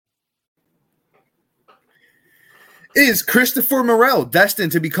Is Christopher Morel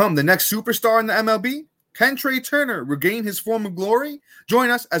destined to become the next superstar in the MLB? Can Trey Turner regain his former glory? Join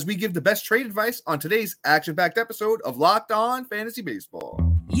us as we give the best trade advice on today's action-packed episode of Locked On Fantasy Baseball.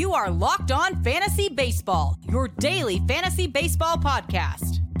 You are Locked On Fantasy Baseball, your daily fantasy baseball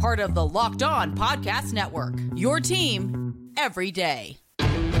podcast. Part of the Locked On Podcast Network, your team every day.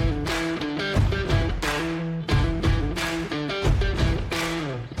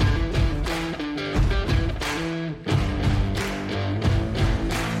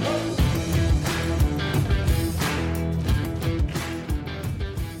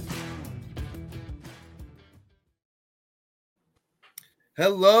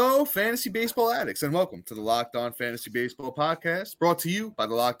 Hello, fantasy baseball addicts, and welcome to the Locked On Fantasy Baseball podcast, brought to you by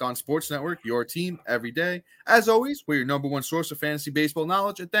the Locked On Sports Network, your team every day. As always, we're your number one source of fantasy baseball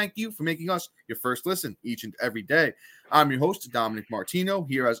knowledge, and thank you for making us your first listen each and every day. I'm your host, Dominic Martino,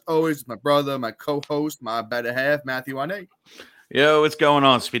 here as always with my brother, my co-host, my better half, Matthew Ane. Yo, what's going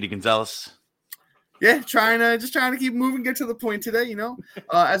on, Speedy Gonzalez? Yeah, trying to keep moving, get to the point today,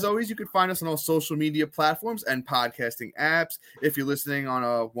 As always, you can find us on all social media platforms and podcasting apps. If you're listening on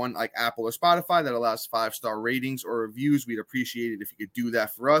one like Apple or Spotify that allows 5-star ratings or reviews, we'd appreciate it if you could do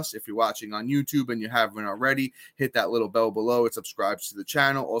that for us. If you're watching on YouTube and you haven't already, hit that little bell below. It subscribes to the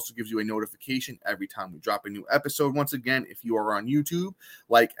channel. Also gives you a notification every time we drop a new episode. Once again, if you are on YouTube,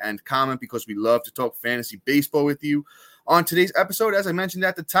 like and comment because we love to talk fantasy baseball with you. On today's episode, as I mentioned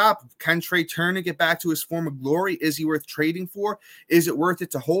at the top, can Trey Turner get back to his former glory? Is he worth trading for? Is it worth it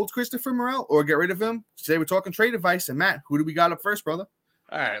to hold Christopher Morel or get rid of him? Today we're talking trade advice. And Matt, who do we got up first, brother?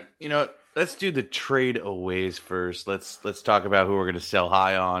 All right, let's do the trade aways first. Let's talk about who we're going to sell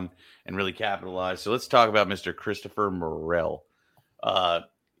high on and really capitalize. So let's talk about Mr. Christopher Morel.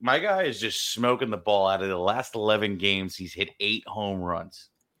 My guy is just smoking the ball. Out of the last 11 games, he's hit 8 home runs.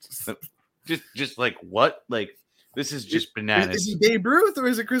 Just like what? Like, this is just bananas. Is he Babe Ruth or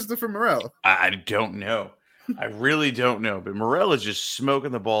is it Christopher Morel? I don't know. I really don't know. But Morel is just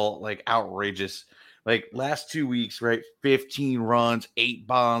smoking the ball like outrageous. Like last 2 weeks, right? 15 runs, 8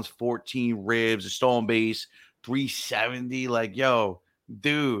 bombs, 14 ribs, a stolen base, 370. Like, yo,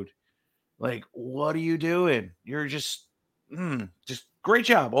 dude, like, what are you doing? You're just great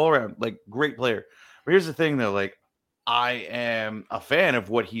job all around. Like, great player. But here's the thing, though. Like, I am a fan of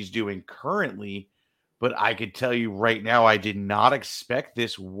what he's doing currently. But I could tell you right now, I did not expect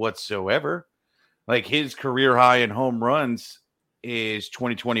this whatsoever. Like his career high in home runs is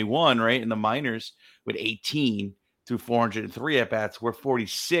 2021, right? In the minors with 18 through 403 at-bats. We're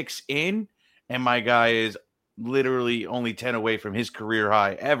 46 in, and my guy is literally only 10 away from his career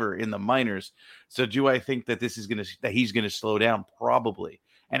high ever in the minors. So do I think that he's gonna slow down? Probably.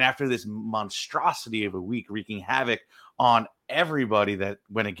 And after this monstrosity of a week wreaking havoc on everybody that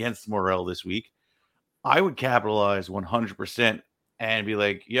went against Morel this week, I would capitalize 100% and be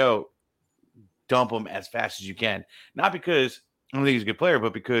like, yo, dump him as fast as you can. Not because I don't think he's a good player,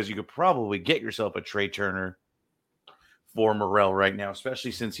 but because you could probably get yourself a Trey Turner for Morel right now, especially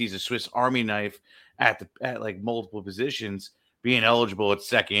since he's a Swiss Army knife at like multiple positions, being eligible at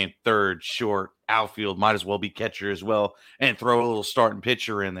second, third, short, outfield, might as well be catcher as well, and throw a little starting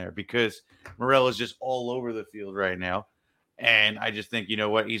pitcher in there because Morel is just all over the field right now. And I just think, you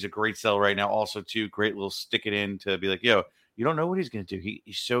know what? He's a great sell right now. Also, too, great little stick it in to be like, yo, you don't know what he's going to do.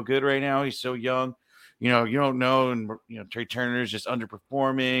 He's so good right now. He's so young. You don't know. And, Trey Turner's just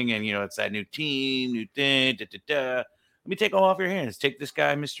underperforming. And, it's that new team, new thing. Let me take all off your hands. Take this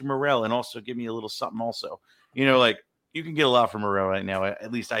guy, Mr. Morel, and also give me a little something also. Like you can get a lot from Morel right now.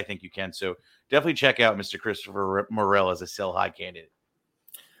 At least I think you can. So definitely check out Mr. Christopher Morel as a sell high candidate.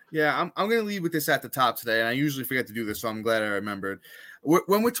 Yeah, I'm going to lead with this at the top today, and I usually forget to do this, so I'm glad I remembered.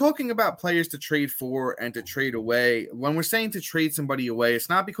 When we're talking about players to trade for and to trade away, when we're saying to trade somebody away, it's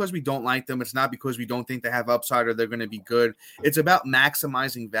not because we don't like them. It's not because we don't think they have upside or they're going to be good. It's about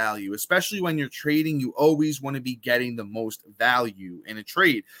maximizing value, especially when you're trading. You always want to be getting the most value in a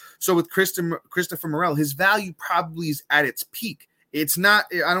trade. So with Christopher Morel, his value probably is at its peak. It's not,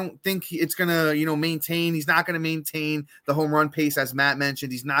 I don't think it's going to, maintain. He's not going to maintain the home run pace, as Matt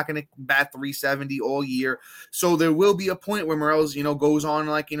mentioned. He's not going to bat 370 all year. So there will be a point where Morel's, goes on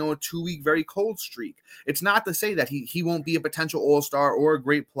like, a 2-week very cold streak. It's not to say that he won't be a potential all-star or a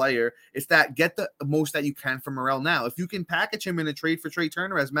great player. It's that get the most that you can from Morel now. If you can package him in a trade for Trey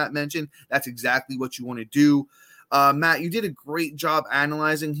Turner, as Matt mentioned, that's exactly what you want to do. Matt, you did a great job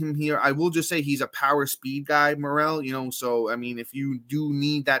analyzing him here. I will just say he's a power speed guy, Morel, so, I mean, if you do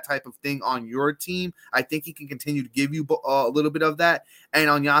need that type of thing on your team, I think he can continue to give you a little bit of that. And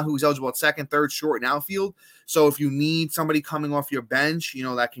on Yahoo, he's eligible at second, third, short, and outfield. So if you need somebody coming off your bench,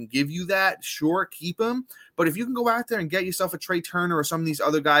 that can give you that, sure, keep him. But if you can go out there and get yourself a Trey Turner or some of these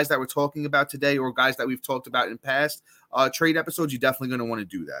other guys that we're talking about today, or guys that we've talked about in past trade episodes, you're definitely going to want to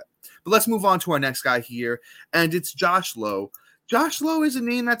do that. But let's move on to our next guy here, and it's Josh Lowe. Josh Lowe is a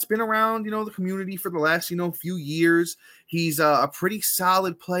name that's been around, the community for the last, few years. He's a pretty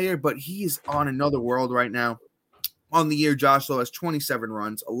solid player, but he is on another world right now. On the year, Josh Lowe has 27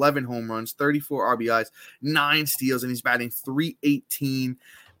 runs, 11 home runs, 34 RBIs, 9 steals, and he's batting .318.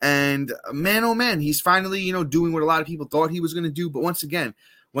 And man, oh man, he's finally, doing what a lot of people thought he was going to do. But once again,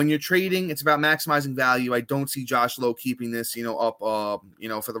 when you're trading, it's about maximizing value. I don't see Josh Lowe keeping this, up, for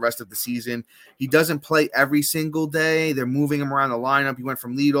the rest of the season. He doesn't play every single day. They're moving him around the lineup. He went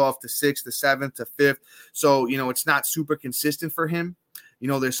from leadoff to 6th to 7th to 5th. So, it's not super consistent for him.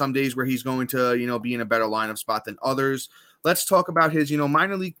 There's some days where he's going to, be in a better lineup spot than others. Let's talk about his,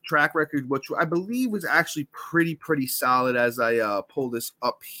 minor league track record, which I believe was actually pretty solid as I pull this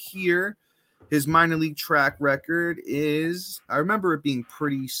up here. His minor league track record is, I remember it being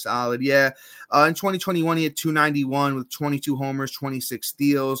pretty solid. Yeah. In 2021, he had 291 with 22 homers, 26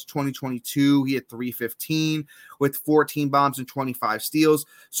 steals. 2022, he had 315 with 14 bombs and 25 steals.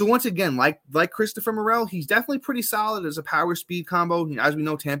 So once again, like Christopher Morel, he's definitely pretty solid as a power speed combo. As we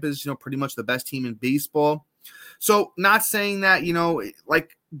know, Tampa is, pretty much the best team in baseball. So not saying that,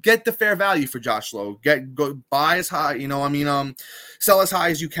 get the fair value for Josh Lowe. Go buy as high, sell as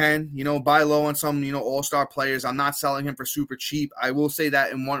high as you can, buy low on some, all-star players. I'm not selling him for super cheap. I will say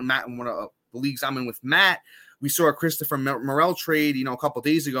that in one of the leagues I'm in with Matt, we saw a Christopher Morel trade, a couple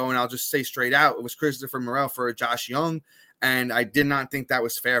days ago, and I'll just say straight out, it was Christopher Morel for Josh Young. And I did not think that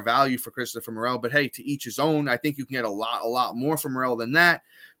was fair value for Christopher Morel. But hey, to each his own. I think you can get a lot more from Morel than that.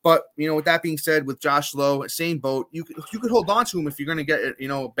 But, with that being said, with Josh Lowe, same boat. You could hold on to him if you're going to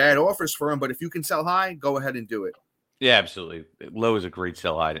get, bad offers for him. But if you can sell high, go ahead and do it. Yeah, absolutely. Lowe is a great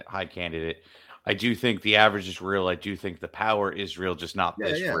sell high candidate. I do think the average is real. I do think the power is real, just not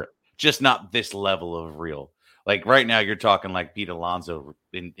real, just not this level of real. Like right now, you're talking like Pete Alonso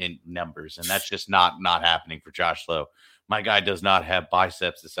in numbers, and that's just not happening for Josh Lowe. My guy does not have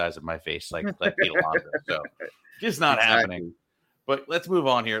biceps the size of my face like Pete Alonso. So just not happening. But let's move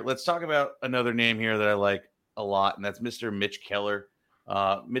on here. Let's talk about another name here that I like a lot, and that's Mr. Mitch Keller.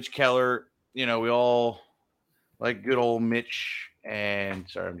 Mitch Keller, we all like good old Mitch. And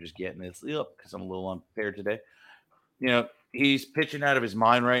sorry, I'm just getting this up because I'm a little unprepared today. He's pitching out of his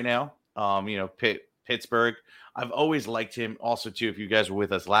mind right now. Pittsburgh. I've always liked him also, too, if you guys were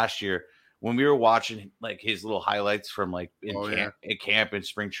with us last year, when we were watching like his little highlights from like in camp and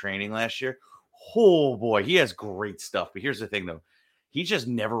spring training last year. Oh, boy, he has great stuff. But here's the thing, though. He just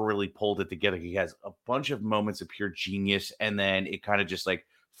never really pulled it together. He has a bunch of moments of pure genius, and then it kind of just like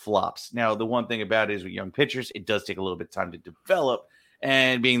flops. Now, the one thing about it is with young pitchers, it does take a little bit of time to develop.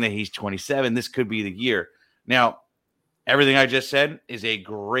 And being that he's 27, this could be the year. Now, everything I just said is a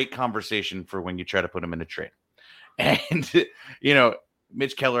great conversation for when you try to put him in a trade. And,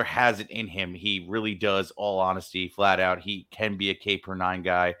 Mitch Keller has it in him. He really does, all honesty, flat out. He can be a K per 9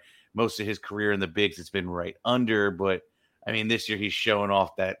 guy. Most of his career in the bigs, it's been right under. But, I mean, this year he's showing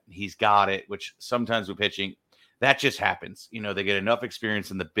off that he's got it, which sometimes with pitching, that just happens. They get enough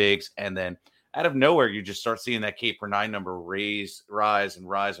experience in the bigs, and then out of nowhere, you just start seeing that K per 9 number rise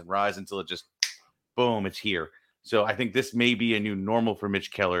until it just, boom, it's here. So I think this may be a new normal for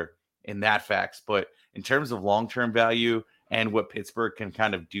Mitch Keller in that facts. But in terms of long-term value and what Pittsburgh can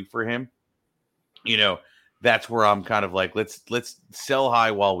kind of do for him, that's where I'm kind of like, let's sell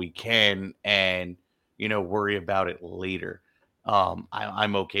high while we can and, worry about it later.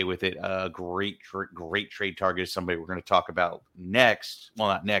 I'm okay with it. Great trade target is somebody we're going to talk about next. Well,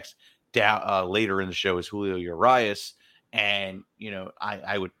 not next. Later in the show is Julio Urias, and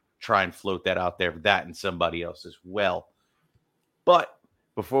I would try and float that out there for that and somebody else as well. But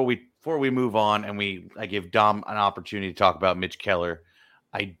before we move on and I give Dom an opportunity to talk about Mitch Keller,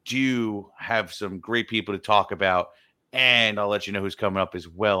 I do have some great people to talk about, and I'll let you know who's coming up as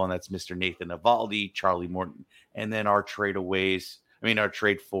well, and that's Mr. Nathan Eovaldi, Charlie Morton, and then our trade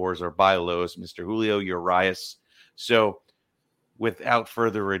fours, our buy lows, Mr. Julio Urias. So without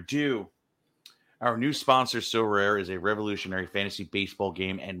further ado, our new sponsor, SoRare, is a revolutionary fantasy baseball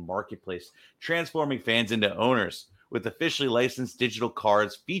game and marketplace, transforming fans into owners. With officially licensed digital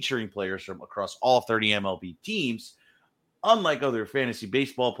cards featuring players from across all 30 MLB teams, unlike other fantasy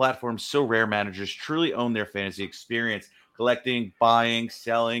baseball platforms, SoRare managers truly own their fantasy experience, collecting, buying,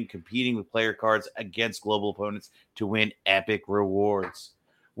 selling, competing with player cards against global opponents to win epic rewards.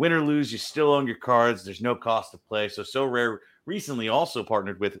 Win or lose, you still own your cards. There's no cost to play. So SoRare recently also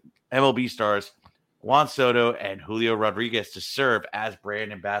partnered with MLB stars Juan Soto and Julio Rodriguez to serve as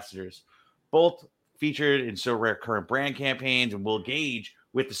brand ambassadors. Both featured in SoRare current brand campaigns and will engage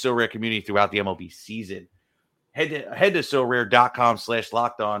with the SoRare community throughout the MLB season. Head to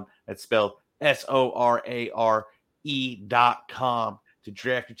SoRare.com/lockedon. That's spelled SORARE.com to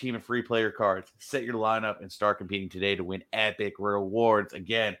draft your team of free player cards, set your lineup, and start competing today to win epic rewards.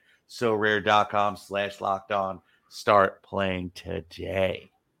 Again, SoRare.com/lockedon. Start playing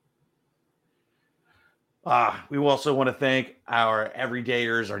today. We also want to thank our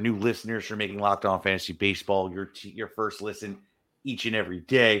everydayers, our new listeners for making Locked On Fantasy Baseball your first listen each and every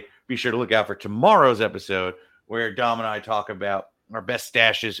day. Be sure to look out for tomorrow's episode where Dom and I talk about our best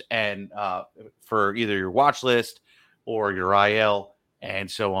stashes and for either your watch list or your IL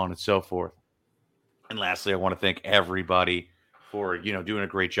and so on and so forth. And lastly, I want to thank everybody for, doing a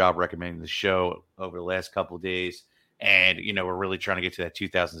great job recommending the show over the last couple of days. And, we're really trying to get to that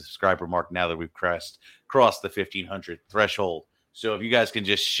 2,000 subscriber mark now that we've crossed the 1,500 threshold. So if you guys can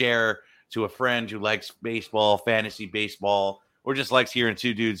just share to a friend who likes baseball, fantasy baseball, or just likes hearing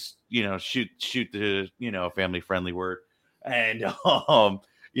two dudes, shoot the, family-friendly word. And, I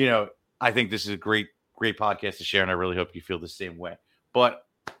think this is a great podcast to share, and I really hope you feel the same way. But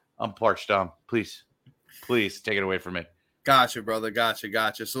I'm parched, Dom. Please take it away from me. Gotcha, brother.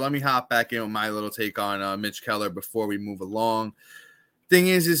 Gotcha. So let me hop back in with my little take on Mitch Keller before we move along. Thing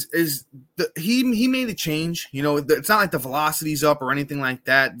is he made a change. It's not like the velocity's up or anything like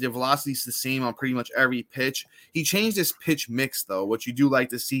that. The velocity's the same on pretty much every pitch. He changed his pitch mix, though, which you do like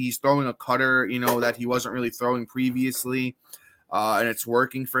to see. He's throwing a cutter, that he wasn't really throwing previously, and it's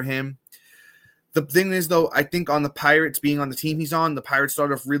working for him. The thing is, though, I think on the Pirates being on the team he's on, the Pirates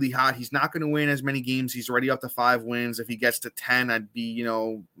started off really hot. He's not going to win as many games. He's already up to 5 wins. If he gets to 10, I'd be,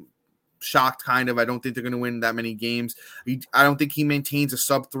 shocked kind of. I don't think they're going to win that many games. I don't think he maintains a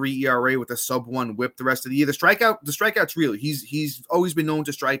sub-3 ERA with a sub-1 whip the rest of the year. The strikeout's real. He's always been known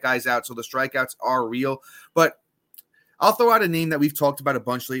to strike guys out, so the strikeouts are real. But I'll throw out a name that we've talked about a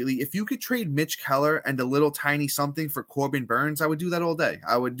bunch lately. If you could trade Mitch Keller and a little tiny something for Corbin Burns, I would do that all day.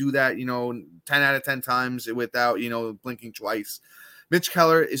 I would do that, 10 out of 10 times without, blinking twice. Mitch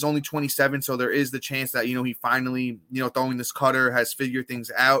Keller is only 27, so there is the chance that, he finally, throwing this cutter has figured things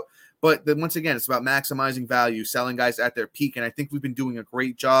out. But then once again, it's about maximizing value, selling guys at their peak. And I think we've been doing a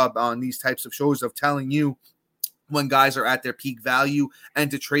great job on these types of shows of telling you when guys are at their peak value and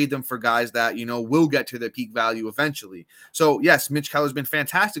to trade them for guys that, will get to their peak value eventually. So yes, Mitch Keller's been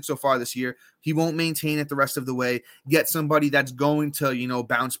fantastic so far this year. He won't maintain it the rest of the way. Get somebody that's going to,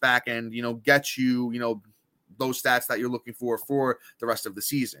 bounce back and, get you, those stats that you're looking for the rest of the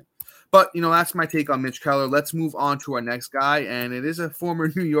season. But, that's my take on Mitch Keller. Let's move on to our next guy, and it is a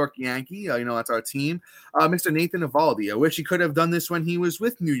former New York Yankee. That's our team, Mr. Nathan Eovaldi. I wish he could have done this when he was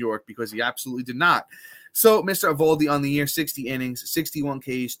with New York because he absolutely did not. So, Mr. Eovaldi on the year, 60 innings, 61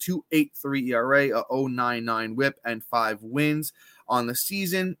 Ks, 2.83 ERA, a 0.99 whip, and 5 wins on the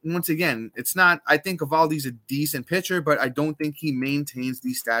season. Once again, it's not – I think Eovaldi's a decent pitcher, but I don't think he maintains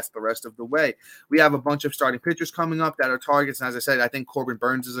these stats the rest of the way. We have a bunch of starting pitchers coming up that are targets, and as I said, I think Corbin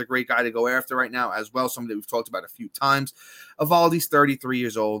Burns is a great guy to go after right now as well, somebody we've talked about a few times. Eovaldi's 33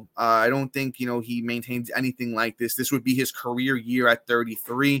 years old. I don't think, he maintains anything like this. This would be his career year at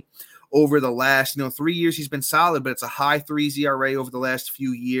 33. Over the last, 3 years, he's been solid, but it's a high 3s ERA over the last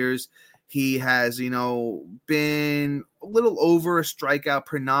few years. He has, been a little over a strikeout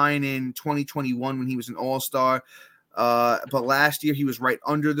per 9 in 2021 when he was an all-star. But last year he was right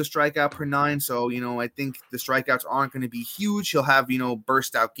under the strikeout per 9. So, I think the strikeouts aren't going to be huge. He'll have,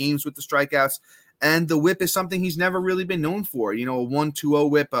 burst out games with the strikeouts. And the whip is something he's never really been known for. A 1.20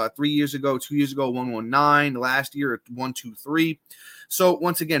 whip 3 years ago, 2 years ago, 1.19. Last year, 1.23. So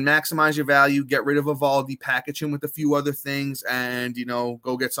once again, maximize your value, get rid of Eovaldi, package him with a few other things, and,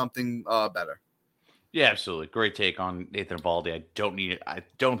 go get something better. Yeah, absolutely. Great take on Nathan Eovaldi. I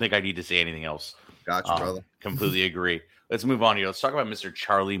don't think I need to say anything else. Gotcha, brother. Completely agree. Let's move on here. Let's talk about Mr.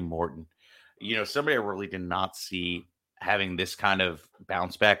 Charlie Morton. Somebody I really did not see having this kind of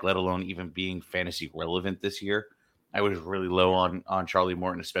bounce back, let alone even being fantasy relevant this year. I was really low on Charlie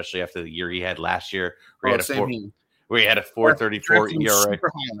Morton, especially after the year he had last year, where he had a 4.34 ERA. Super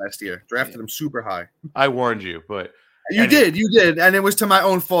high last year. Drafted him super high. I warned you, but you did, and it was to my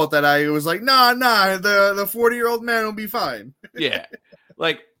own fault that I was like, nah, the 40-year-old man will be fine. Yeah,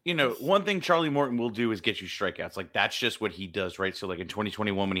 one thing Charlie Morton will do is get you strikeouts. Like that's just what he does, right? So, like in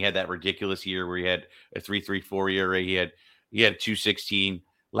 2021, when he had that ridiculous year where he had a 3.34 ERA, he had 2.16.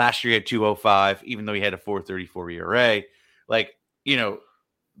 Last year he had 2.05, even though he had a 4.34 ERA.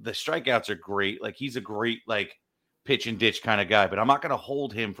 The strikeouts are great. Like he's a great pitch and ditch kind of guy, but I'm not going to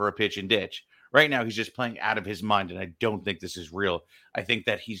hold him for a pitch and ditch, right now he's just playing out of his mind, and I don't think this is real. I think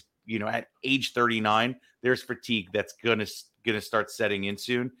that he's, at age 39, there's fatigue that's gonna start setting in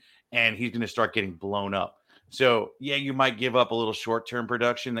soon, and he's gonna start getting blown up. So yeah, you might give up a little short-term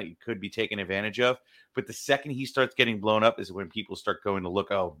production that you could be taking advantage of, but the second he starts getting blown up is when people start going to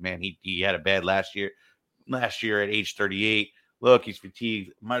look, oh man, he had a bad last year at age 38. Look, he's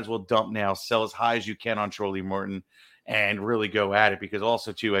fatigued. Might as well dump now, sell as high as you can on Charlie Morton and really go at it. Because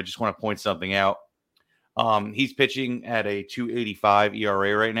also, too, I just want to point something out. He's pitching at a 2.85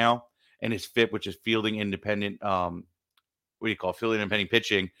 ERA right now, and his FIP, which is fielding independent, fielding independent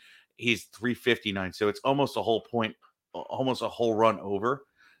pitching, he's 3.59. So it's almost a whole point, almost a whole run over.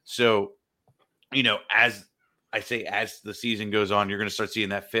 So, as the season goes on, you're going to start seeing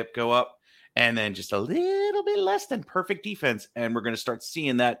that FIP go up. And then just a little bit less than perfect defense. And we're going to start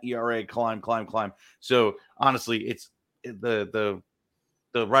seeing that ERA climb. So honestly, it's the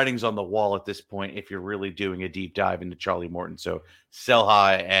writing's on the wall at this point if you're really doing a deep dive into Charlie Morton. So sell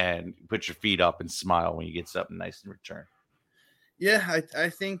high and put your feet up and smile when you get something nice in return. Yeah, I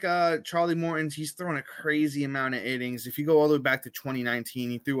think Charlie Morton's, he's throwing a crazy amount of innings. If you go all the way back to 2019,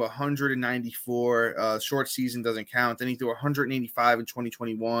 he threw 194. Short season doesn't count. Then he threw 185 in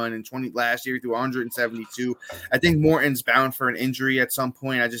 2021, and last year he threw 172. I think Morton's bound for an injury at some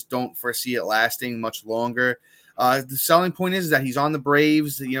point. I just don't foresee it lasting much longer. The selling point is that he's on the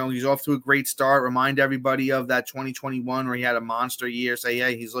Braves. He's off to a great start. Remind everybody of that 2021 where he had a monster year. Say,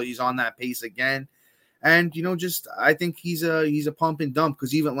 hey, he's on that pace again. And, I think he's a pump and dump,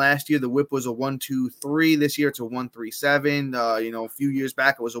 because even last year the whip was a 1.23. This year it's a 1.37. A few years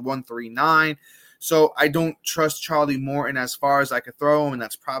back it was a 1.39. So I don't trust Charlie Morton as far as I could throw him, and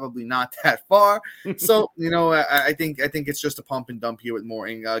that's probably not that far. So, I think it's just a pump and dump here with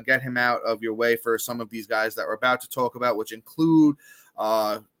Morton. Get him out of your way for some of these guys that we're about to talk about, which include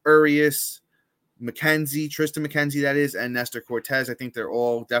Urias, Triston McKenzie, that is, and Nestor Cortez. I think they're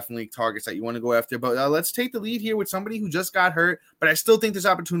all definitely targets that you want to go after. But let's take the lead here with somebody who just got hurt, but I still think there's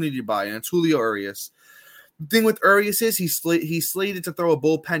opportunity to buy, and it's Julio Urias. The thing with Urias is he's slated to throw a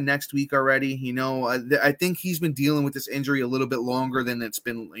bullpen next week already. I think he's been dealing with this injury a little bit longer than it's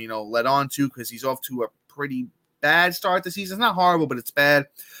been, led on to, because he's off to a pretty bad start the season. It's not horrible, but it's bad.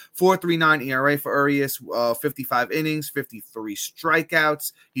 4.39 ERA for Urias, 55 innings, 53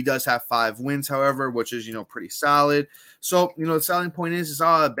 strikeouts. He does have 5 wins, however, which is, pretty solid. So, the selling point is it's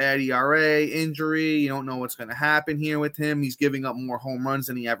a bad ERA, injury. You don't know what's going to happen here with him. He's giving up more home runs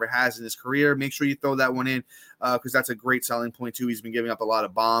than he ever has in his career. Make sure you throw that one in, because that's a great selling point too. He's been giving up a lot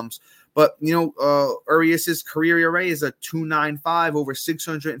of bombs. But, Urias's career ERA is a 2.95 over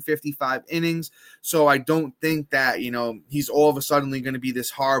 655 innings. So I don't think that, he's all of a sudden going to be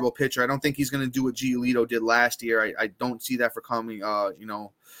this horrible pitcher. I don't think he's going to do what Giolito did last year. I don't see that for coming,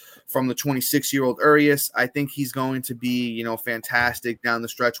 from the 26-year-old Urias. I think he's going to be, fantastic down the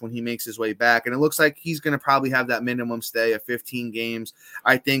stretch when he makes his way back. And it looks like he's going to probably have that minimum stay of 15 games.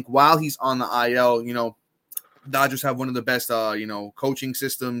 I think while he's on the IL, Dodgers have one of the best, coaching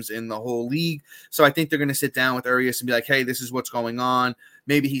systems in the whole league. So I think they're going to sit down with Urias and be like, hey, this is what's going on.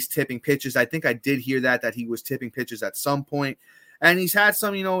 Maybe he's tipping pitches. I think I did hear that he was tipping pitches at some point. And he's had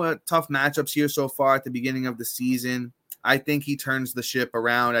some, tough matchups here so far at the beginning of the season. I think he turns the ship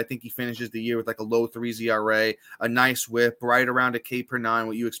around. I think he finishes the year with like a low 3s ERA, a nice whip, right around a K per 9,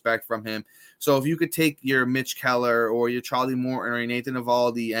 what you expect from him. So if you could take your Mitch Keller or your Charlie Morton or your Nathan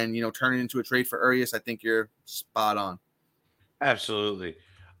Eovaldi and, turn it into a trade for Urias, I think you're spot on. Absolutely.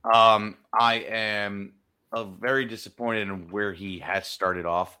 I am very disappointed in where he has started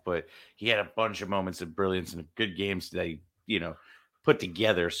off, but he had a bunch of moments of brilliance and good games that he, put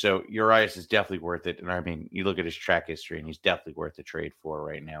together. So Urias is definitely worth it. And I mean, you look at his track history and he's definitely worth the trade for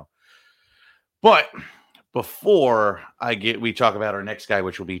right now. But before we talk about our next guy,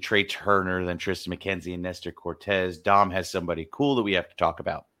 which will be Trey Turner, then Triston McKenzie and Nestor Cortez, Dom has somebody cool that we have to talk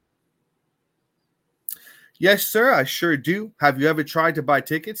about. Yes, sir, I sure do. Have you ever tried to buy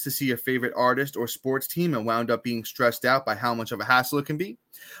tickets to see your favorite artist or sports team and wound up being stressed out by how much of a hassle it can be?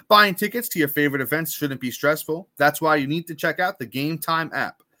 Buying tickets to your favorite events shouldn't be stressful. That's why you need to check out the Game Time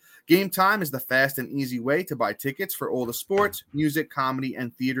app. Game Time is the fast and easy way to buy tickets for all the sports, music, comedy,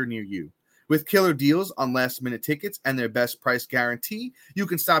 and theater near you. With killer deals on last-minute tickets and their best price guarantee, you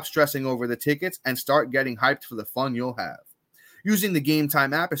can stop stressing over the tickets and start getting hyped for the fun you'll have. Using the Game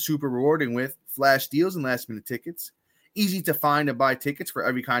Time app is super rewarding with flash deals and last-minute tickets, easy to find and buy tickets for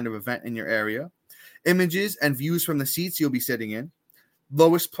every kind of event in your area, images and views from the seats you'll be sitting in,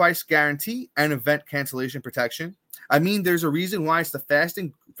 lowest price guarantee, and event cancellation protection. I mean, there's a reason why it's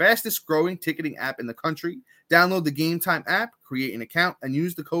the fastest growing ticketing app in the country. Download the Game Time app, create an account, and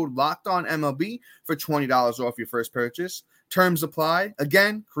use the code LOCKEDONMLB for $20 off your first purchase. Terms apply.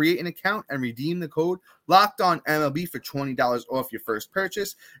 Again, create an account and redeem the code LOCKEDONMLB for $20 off your first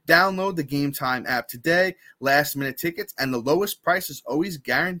purchase. Download the Game Time app today. Last minute tickets and the lowest price is always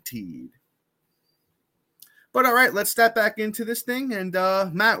guaranteed. But all right, let's step back into this thing. And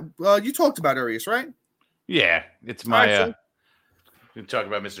Matt, you talked about Urias, right? Yeah, it's my. We talk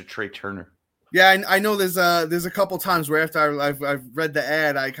about Mr. Trea Turner. Yeah, I know. There's a couple times where after I've read the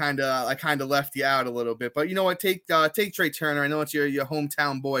ad, I kind of left you out a little bit. But you know what? Take Trea Turner. I know it's your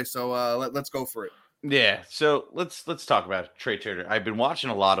hometown boy, so let's go for it. Yeah, so let's talk about Trea Turner. I've been watching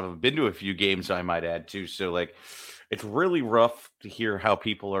a lot of them. Been to a few games, I might add too. So like, it's really rough to hear how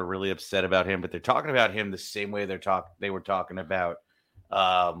people are really upset about him, but they're talking about him the same way they were talking about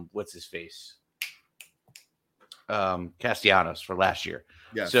what's his face. Castellanos for last year.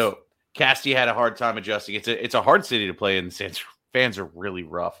 Yeah. So Casty had a hard time adjusting. It's a hard city to play in. The fans are really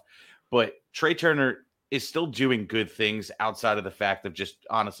rough, but Trea Turner is still doing good things outside of the fact of just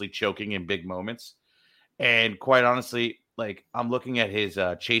honestly choking in big moments. And quite honestly, like I'm looking at his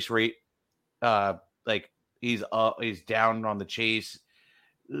chase rate, like he's down on the chase.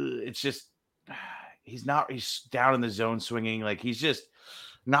 It's just he's down in the zone swinging. Like he's just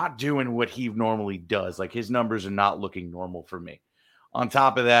not doing what he normally does. Like his numbers are not looking normal for me. On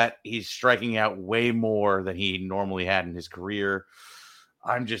top of that, he's striking out way more than he normally had in his career.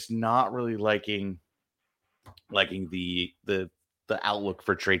 I'm just not really liking the outlook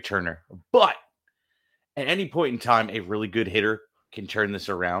for Trea Turner. But at any point in time, a really good hitter can turn this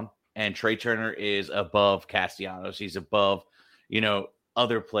around. And Trea Turner is above Castellanos. He's above,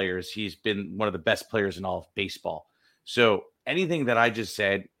 other players. He's been one of the best players in all of baseball. So anything that I just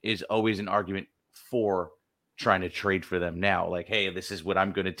said is always an argument for trying to trade for them now. Like, hey, this is what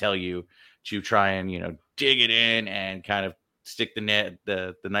I'm going to tell you to try and, dig it in and kind of stick the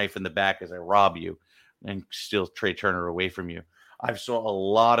knife in the back as I rob you and steal Trea Turner away from you. I've saw a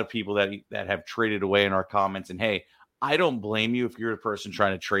lot of people that have traded away in our comments. And hey, I don't blame you if you're a person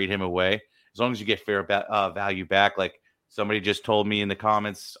trying to trade him away, as long as you get fair value back. Like somebody just told me in the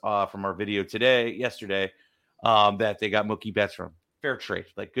comments from our video yesterday, that they got Mookie Betts from. Fair trade.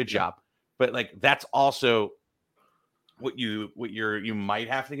 Like, good job. But like, that's also what you might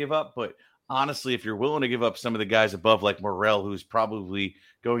have to give up. But honestly, if you're willing to give up some of the guys above, like Morel, who's probably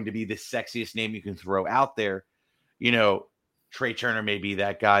going to be the sexiest name you can throw out there, Trea Turner may be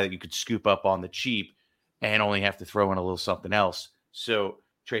that guy that you could scoop up on the cheap and only have to throw in a little something else. So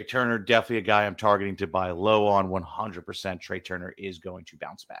Trea Turner, definitely a guy I'm targeting to buy low on. 100% Trea Turner is going to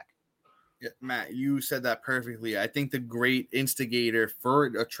bounce back. Yeah, Matt, you said that perfectly. I think the great instigator for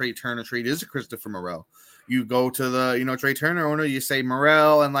a Trea Turner trade is a Christopher Morel. You go to the, Trea Turner owner, you say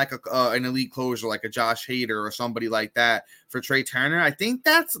Morel and like an elite closer like a Josh Hader or somebody like that for Trea Turner. I think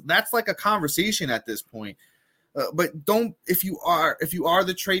that's like a conversation at this point. But don't, if you are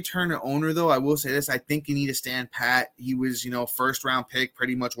the Trea Turner owner, though, I will say this. I think you need to stand pat. He was, first round pick,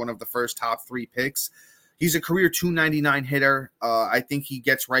 pretty much one of the first top 3 picks. He's a career 299 hitter. I think he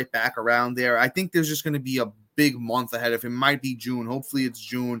gets right back around there. I think there's just going to be a big month ahead of him. Might be June. Hopefully it's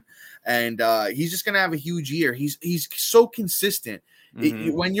June. And he's just going to have a huge year. He's so consistent.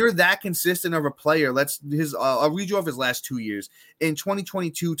 Mm-hmm. When you're that consistent of a player, I'll read you off his last 2 years. In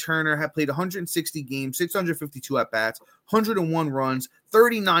 2022, Turner had played 160 games, 652 at-bats, 101 runs,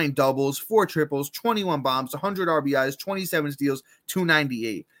 39 doubles, 4 triples, 21 bombs, 100 RBIs, 27 steals,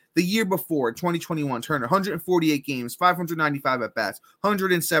 298. The year before, 2021, Turner, 148 games, 595 at-bats,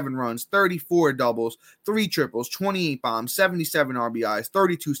 107 runs, 34 doubles, 3 triples, 28 bombs, 77 RBIs,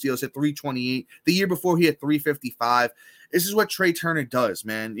 32 steals, hit 328. The year before, he had 355. This is what Trea Turner does,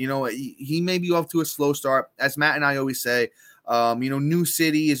 man. He may be off to a slow start. As Matt and I always say, new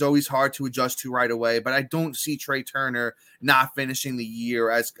city is always hard to adjust to right away, but I don't see Trea Turner not finishing the year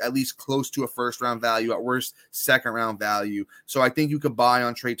as at least close to a first-round value, at worst, second-round value. So I think you could buy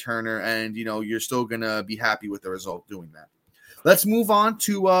on Trea Turner, and, you're still going to be happy with the result doing that. Let's move on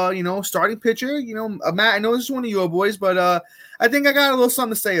to, starting pitcher. Matt, I know this is one of your boys, but I think I got a little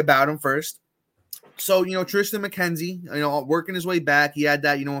something to say about him first. So, Tristan McKenzie, working his way back. He had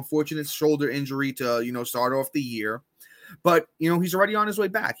that, unfortunate shoulder injury to, start off the year. But, he's already on his way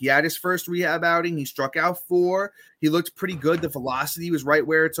back. He had his first rehab outing. He struck out 4. He looked pretty good. The velocity was right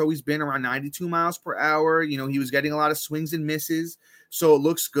where it's always been, around 92 miles per hour. He was getting a lot of swings and misses. So it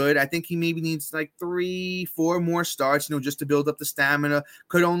looks good. I think he maybe needs like 3-4 more starts, just to build up the stamina.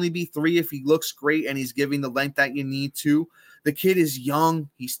 Could only be 3 if he looks great and he's giving the length that you need to. The kid is young.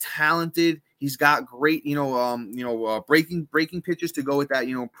 He's talented. He's got great, breaking pitches to go with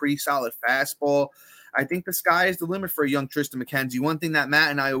that, pretty solid fastball. I think the sky is the limit for a young Triston McKenzie. One thing that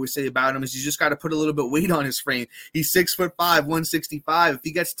Matt and I always say about him is you just got to put a little bit of weight on his frame. He's 6'5", 165. If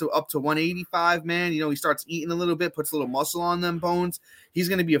he gets up to 185, man, he starts eating a little bit, puts a little muscle on them bones. He's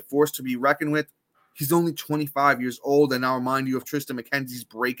going to be a force to be reckoned with. He's only 25 years old, and I'll remind you of Triston McKenzie's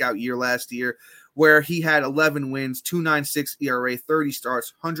breakout year last year, where he had 11 wins, 2.96 ERA, 30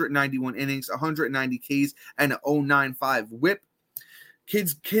 starts, 191 innings, 190 Ks, and an 0.95 WHIP.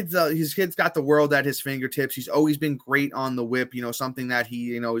 His kid's got the world at his fingertips. He's always been great on the whip, something that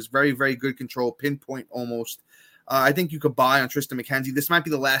he, is very, very good control, pinpoint almost. I think you could buy on Triston McKenzie. This might be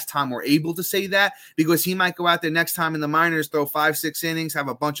the last time we're able to say that, because he might go out there next time in the minors, throw 5-6 innings, have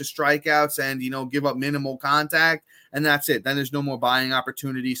a bunch of strikeouts, and, give up minimal contact, and that's it. Then there's no more buying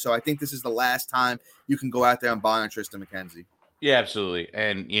opportunity. So I think this is the last time you can go out there and buy on Triston McKenzie. Yeah, absolutely.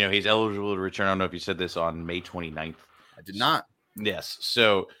 And, he's eligible to return. I don't know if you said this on May 29th. I did not. Yes.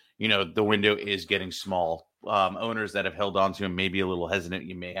 So, the window is getting small. Owners that have held on to him may be a little hesitant.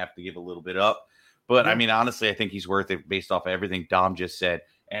 You may have to give a little bit up. But, I mean, honestly, I think he's worth it based off of everything Dom just said.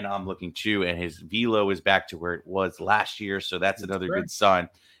 And I'm looking too. And his velo is back to where it was last year. So that's another good sign.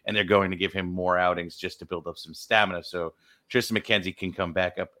 And they're going to give him more outings just to build up some stamina. So Triston McKenzie can come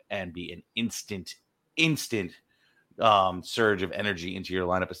back up and be an instant surge of energy into your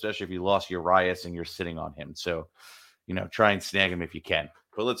lineup, especially if you lost Urias and you're sitting on him. So, try and snag him if you can.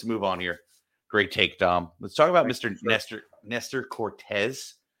 But let's move on here. Great take, Dom. Let's talk about Mr. Nestor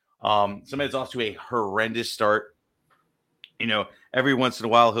Cortes. Somebody that's off to a horrendous start. Every once in a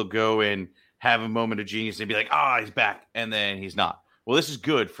while he'll go and have a moment of genius and be like, he's back. And then he's not. Well, this is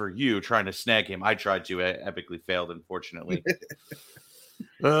good for you trying to snag him. I tried to. I epically failed, unfortunately.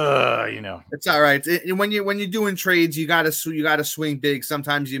 It's all right. When you're doing trades, you gotta swing big.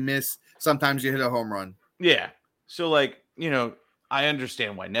 Sometimes you miss. Sometimes you hit a home run. Yeah. So, I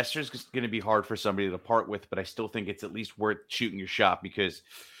understand why Nestor's going to be hard for somebody to part with, but I still think it's at least worth shooting your shot because,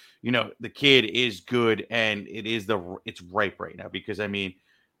 the kid is good and it's ripe right now because,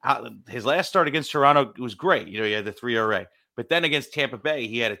 his last start against Toronto was great. He had the 3 ERA, but then against Tampa Bay,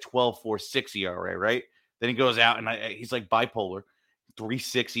 he had a 12.46 ERA, right? Then he goes out and he's like bipolar,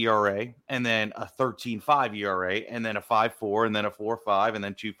 3.6 ERA, and then a 13.5 ERA, and then a 5.4, and then a 4.5, and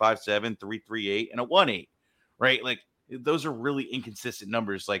then 2.57, 3.38, and a 1.8. Right? Those are really inconsistent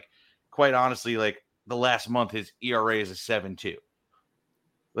numbers. Quite honestly, the last month, his ERA is a 7.2.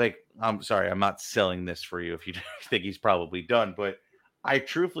 I'm sorry, I'm not selling this for you if you think he's probably done, but I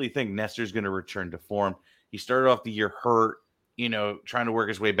truthfully think Nestor's going to return to form. He started off the year hurt, trying to work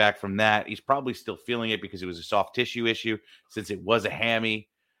his way back from that. He's probably still feeling it because it was a soft tissue issue since it was a hammy.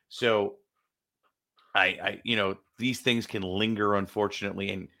 So these things can linger, unfortunately,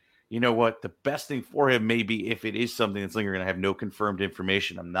 and you know what? The best thing for him may be if it is something that's lingering. I have no confirmed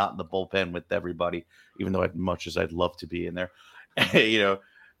information. I'm not in the bullpen with everybody, even though as much as I'd love to be in there.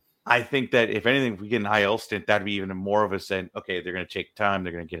 I think that if anything, if we get an IL stint, that'd be even more of a saying, okay, they're going to take time.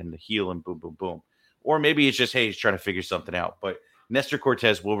 They're going to get him to heal and boom, boom, boom. Or maybe it's just, hey, he's trying to figure something out. But Nestor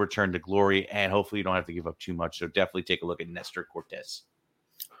Cortes will return to glory, and hopefully you don't have to give up too much. So definitely take a look at Nestor Cortes.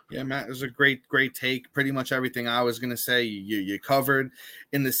 Yeah, Matt, it was a great take. Pretty much everything I was going to say, you covered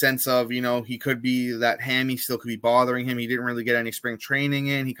in the sense of, he could be that hammy still could be bothering him. He didn't really get any spring training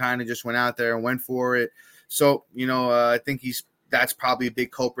in. He kind of just went out there and went for it. So, I think that's probably a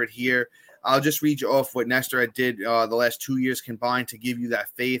big culprit here. I'll just read you off what Nestor did the last 2 years combined to give you that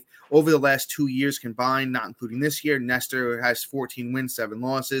faith. Over the last 2 years combined, not including this year, Nestor has 14 wins, 7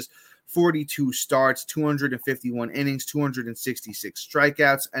 losses. 42 starts, 251 innings, 266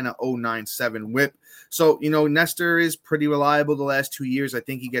 strikeouts, and an 0.97 whip. So, Nestor is pretty reliable the last 2 years. I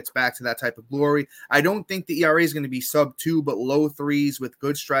think he gets back to that type of glory. I don't think the ERA is going to be sub 2, but low 3s with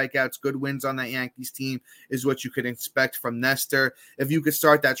good strikeouts, good wins on that Yankees team is what you could expect from Nestor. If you could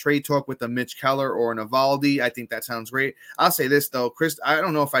start that trade talk with a Mitch Keller or an Eovaldi, I think that sounds great. I'll say this, though, Chris, I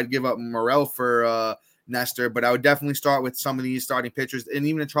don't know if I'd give up Morel for Nestor, but I would definitely start with some of these starting pitchers and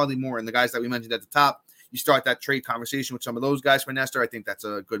even a Charlie Moore and the guys that we mentioned at the top. You start that trade conversation with some of those guys for Nestor. I think that's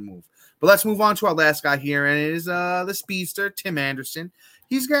a good move. But let's move on to our last guy here, and it is the speedster, Tim Anderson.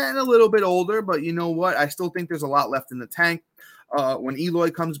 He's getting a little bit older, but you know what? I still think there's a lot left in the tank. When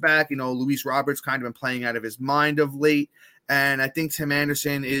Eloy comes back, Luis Roberts kind of been playing out of his mind of late, and I think Tim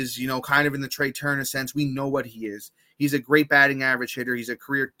Anderson is, kind of in the Trey Turner sense. We know what he is. He's a great batting average hitter. He's a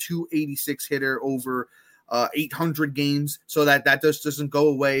career 286 hitter over 800 games, so that just doesn't go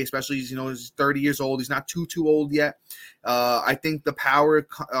away, especially he's 30 years old. He's not too old yet. I think the power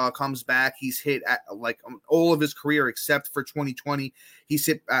comes back. He's hit at all of his career except for 2020. He's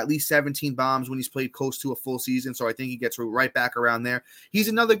hit at least 17 bombs when he's played close to a full season, so I think he gets right back around there. He's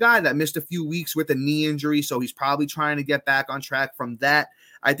another guy that missed a few weeks with a knee injury, so he's probably trying to get back on track from that.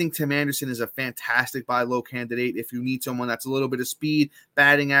 I think Tim Anderson is a fantastic buy low candidate if you need someone that's a little bit of speed,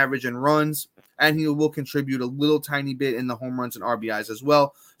 batting average, and runs, and he will contribute a little tiny bit in the home runs and RBIs as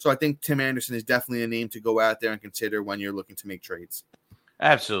well. So I think Tim Anderson is definitely a name to go out there and consider when you're looking to make trades.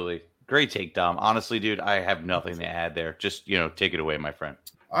 Absolutely. Great take, Dom. Honestly, dude, I have nothing to add there. Just, take it away, my friend.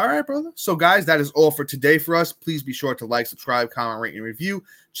 All right, brother. So, guys, that is all for today for us. Please be sure to like, subscribe, comment, rate, and review.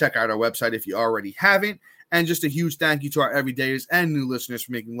 Check out our website if you already haven't. And just a huge thank you to our everydayers and new listeners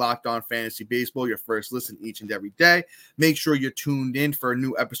for making Locked On Fantasy Baseball your first listen each and every day. Make sure you're tuned in for a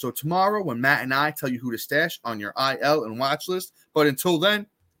new episode tomorrow when Matt and I tell you who to stash on your IL and watch list. But until then,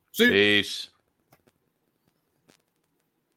 see you. Peace.